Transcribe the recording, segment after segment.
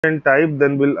type,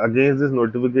 then will against this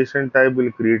notification type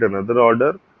will create another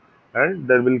order, and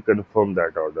then will confirm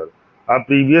that order. Our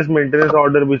previous maintenance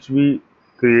order which we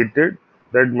created,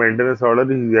 that maintenance order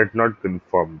is yet not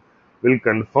confirmed. We'll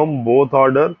confirm both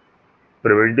order,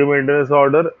 preventive maintenance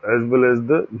order as well as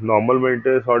the normal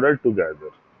maintenance order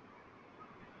together.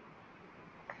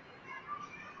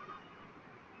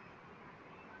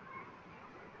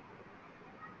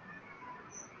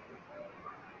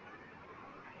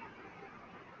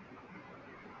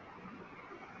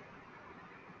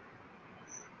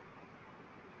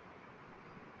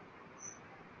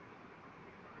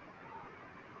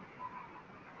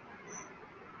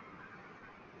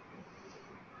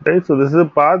 Right, so this is a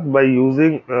path by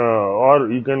using,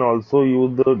 or you can also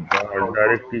use the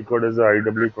direct T code as a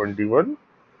IW21,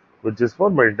 which is for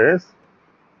maintenance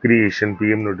creation,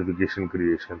 PM notification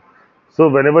creation. So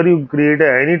whenever you create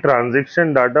any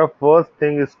transaction data, first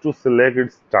thing is to select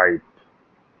its type.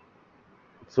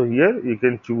 So here you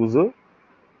can choose a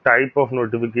type of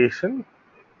notification.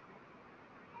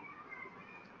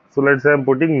 So let's say I'm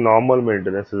putting normal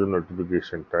maintenance as a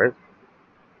notification type.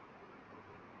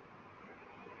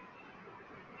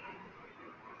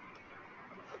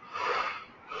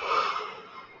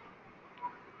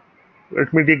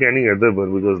 Let me take any other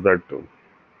one because that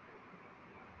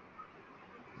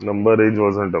number range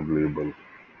wasn't available.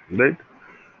 Right?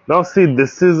 Now see,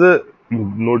 this is a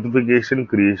notification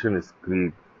creation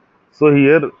screen. So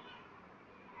here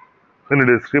in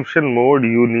the description mode,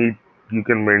 you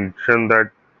can mention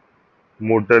that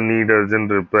motor need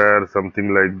urgent repair,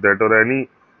 something like that, or any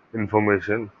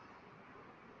information.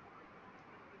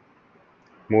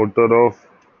 Motor of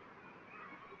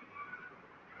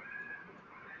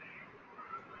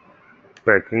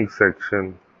packing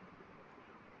section,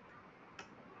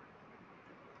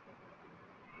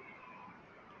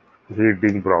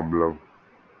 heating problem.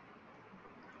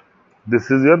 This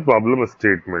is your problem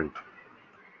statement.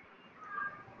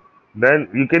 Then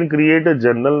you can create a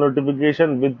general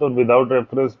notification with or without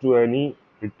reference to any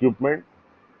equipment.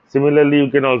 Similarly, you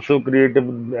can also create a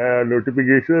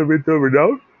notification with or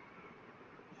without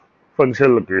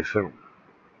function location.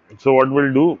 So what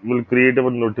we'll do, we'll create a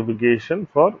notification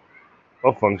for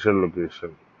a function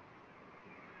location.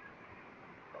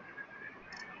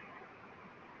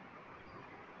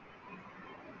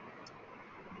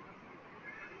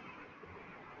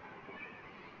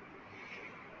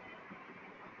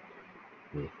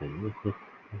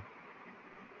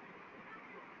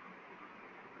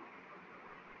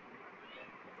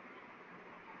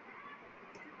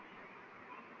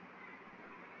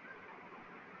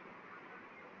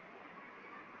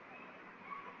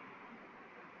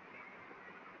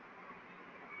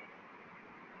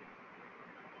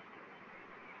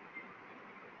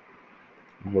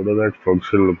 What is that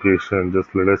function location?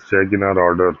 Just let us check in our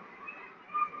order.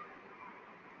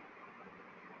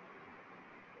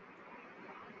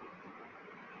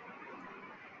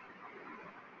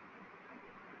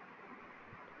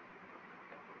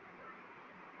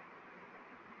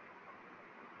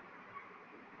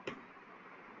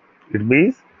 It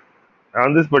means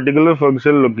on this particular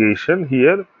function location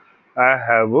here, I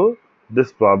have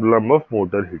this problem of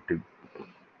motor heating.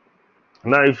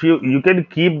 Now, if you can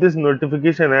keep this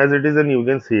notification as it is and you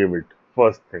can save it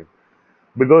first thing,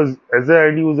 because as an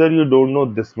end user you don't know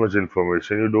this much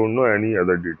information, you don't know any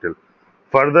other detail.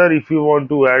 Further, if you want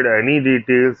to add any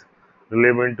details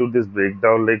relevant to this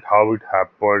breakdown, like how it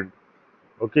happened,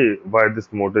 okay, why this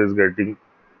motor is getting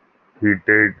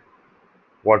heated,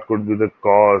 what could be the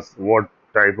cause, what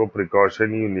type of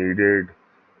precaution you needed,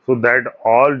 so that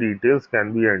all details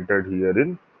can be entered here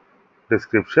in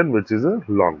description, which is a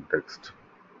long text.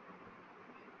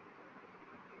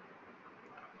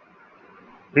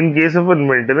 In case of a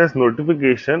maintenance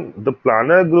notification, the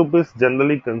planner group is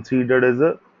generally considered as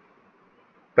a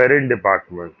parent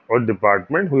department or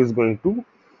department who is going to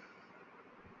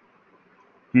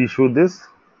issue this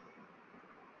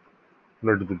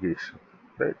notification,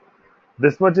 right?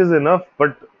 This much is enough,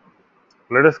 but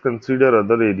let us consider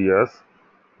other areas.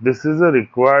 This is a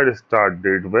required start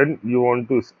date. When you want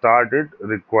to start it,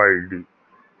 required.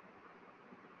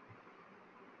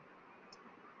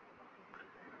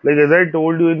 Like as I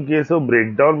told you, in case of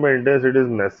breakdown maintenance, it is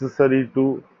necessary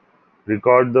to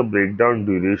record the breakdown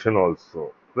duration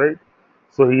also, right?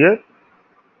 So here,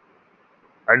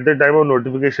 at the time of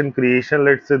notification creation,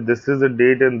 let's say this is a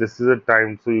date and this is a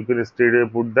time. So you can straight away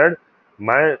put that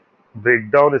my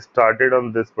breakdown started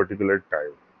on this particular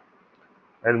time.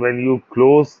 And when you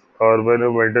close or when a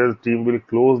maintenance team will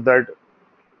close that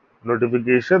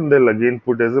notification, they'll again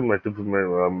put as a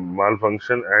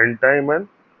malfunction end time and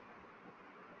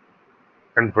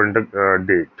and print a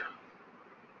date.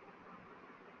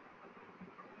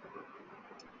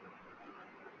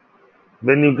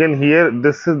 Then you can hear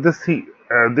this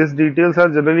details are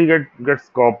generally gets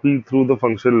copied through the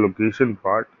function location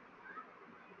part,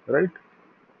 right?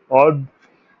 Or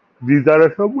these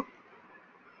are some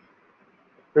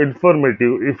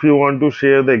informative. If you want to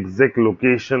share the exact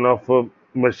location of a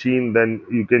machine, then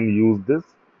you can use this.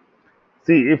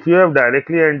 See, if you have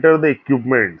directly entered the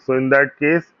equipment, so in that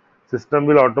case, system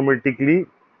will automatically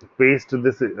paste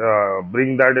this,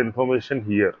 bring that information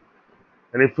here.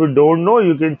 And if you don't know,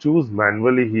 you can choose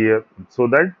manually here, so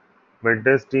that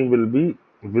maintenance team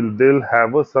they'll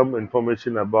have some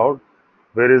information about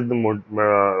where is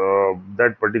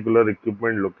that particular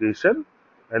equipment location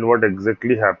and what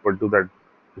exactly happened to that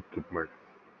equipment.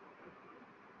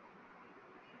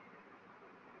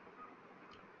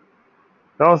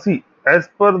 Now see, as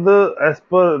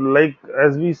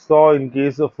we saw in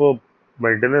case of a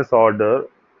maintenance order,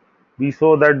 we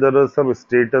saw that there are some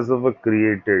status of a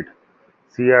created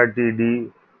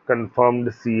CRTD, confirmed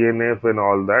CNF and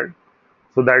all that.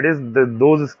 So that is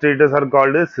those status are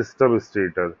called as system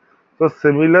status. So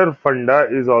similar funda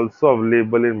is also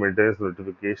available in maintenance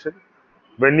notification.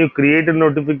 When you create a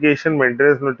notification,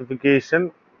 maintenance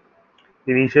notification,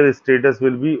 initial status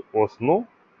will be OSNO.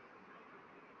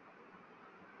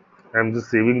 I'm just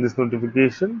saving this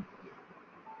notification.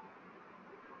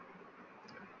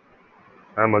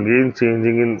 I'm again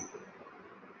changing in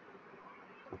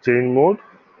change mode.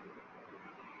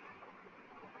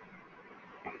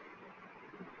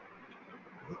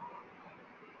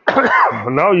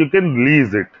 Now you can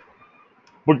release it.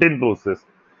 Put in process.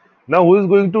 Now who is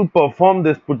going to perform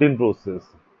this put in process?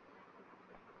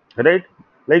 Right?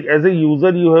 Like as a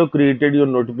user, you have created your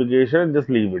notification, just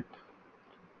leave it.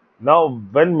 Now,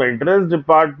 when maintenance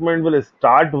department will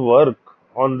start work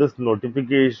on this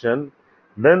notification,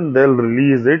 then they'll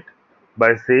release it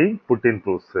by saying put in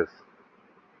process.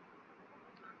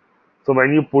 So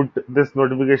when you put this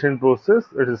notification process,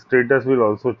 its status will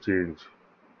also change.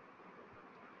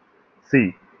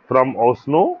 See, from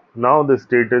OSNO, now the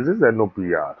status is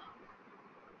NOPR.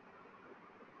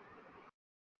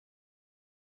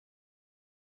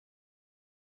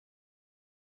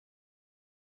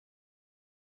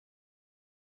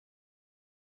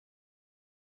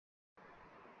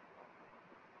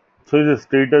 So the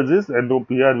status is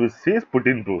NOPR, which says put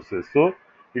in process. So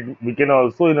we can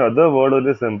also, in other word or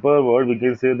a simple word, we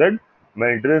can say that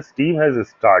maintenance team has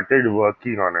started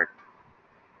working on it.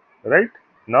 Right?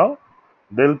 Now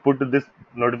they'll put this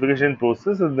notification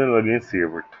process and then again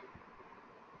save it.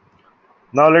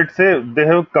 Now let's say they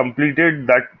have completed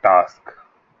that task.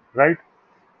 Right?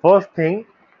 First thing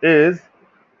is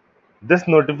this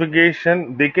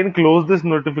notification, they can close this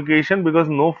notification because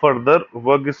no further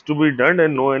work is to be done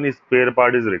and no any spare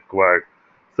part is required.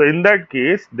 So in that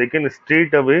case, they can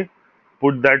straight away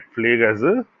put that flag as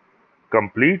a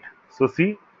complete. So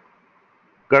see,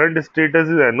 current status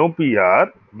is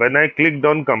NOPR. When I clicked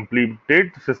on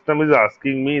completed, system is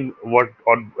asking me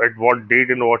at what date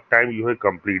and what time you have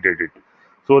completed it,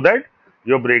 so that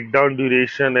your breakdown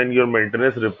duration and your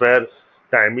maintenance repair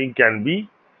timing can be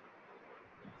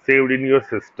saved in your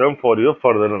system for your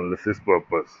further analysis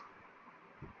purpose,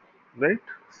 right?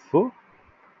 So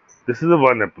this is the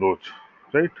one approach,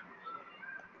 right?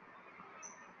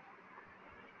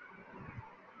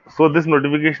 So this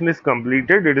notification is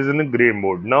completed, it is in a gray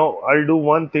mode. Now I'll do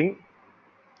one thing.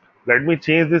 Let me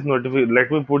change this notification.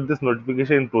 Let me put this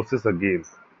notification in process again.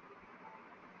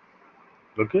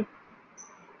 Okay.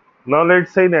 Now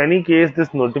let's say in any case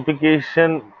this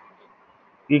notification,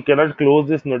 you cannot close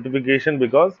this notification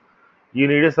because you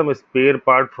needed some spare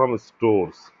part from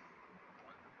stores,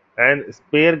 and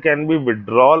spare can be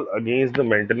withdrawal against the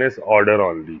maintenance order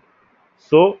only.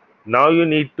 So now you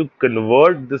need to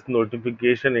convert this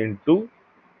notification into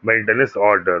maintenance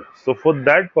order. So for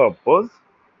that purpose,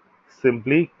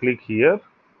 simply click here.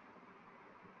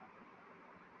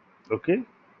 Okay.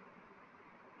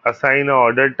 Assign a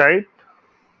order type,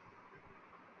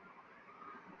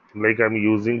 like I'm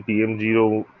using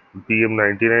PM0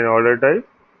 PM99 order type.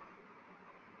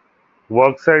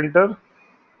 Work center,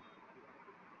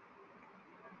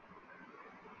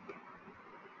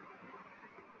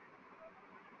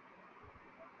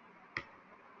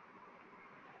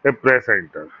 a press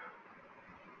enter.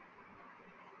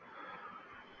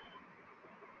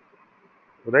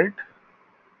 Right.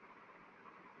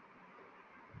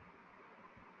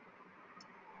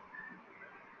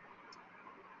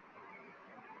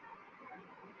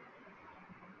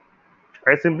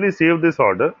 I simply save this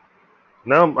order.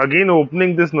 Now I'm again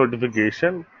opening this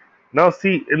notification. Now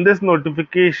see, in this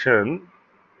notification,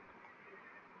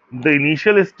 The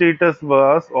initial status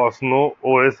was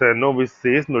OSNO, which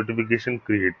says notification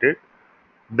created.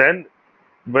 Then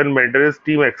when maintenance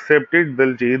team accept it,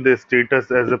 they'll change the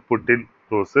status as a put in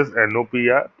process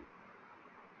NOPR.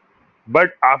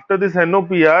 But after this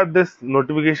NOPR, this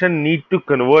notification need to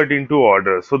convert into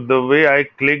order. So the way I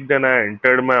clicked and I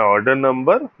entered my order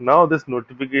number, now this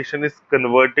notification is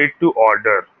converted to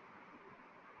order,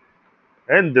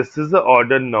 and this is the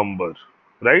order number,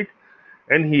 right?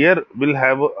 And here we'll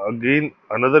have again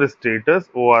another status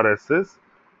ORAS,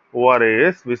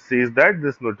 which says that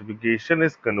this notification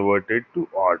is converted to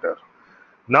order.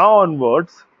 Now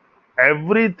onwards,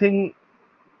 everything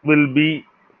will be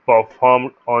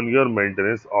performed on your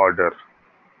maintenance order,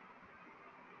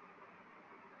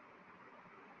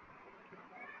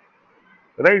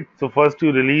 right? So first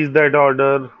you release that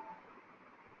order,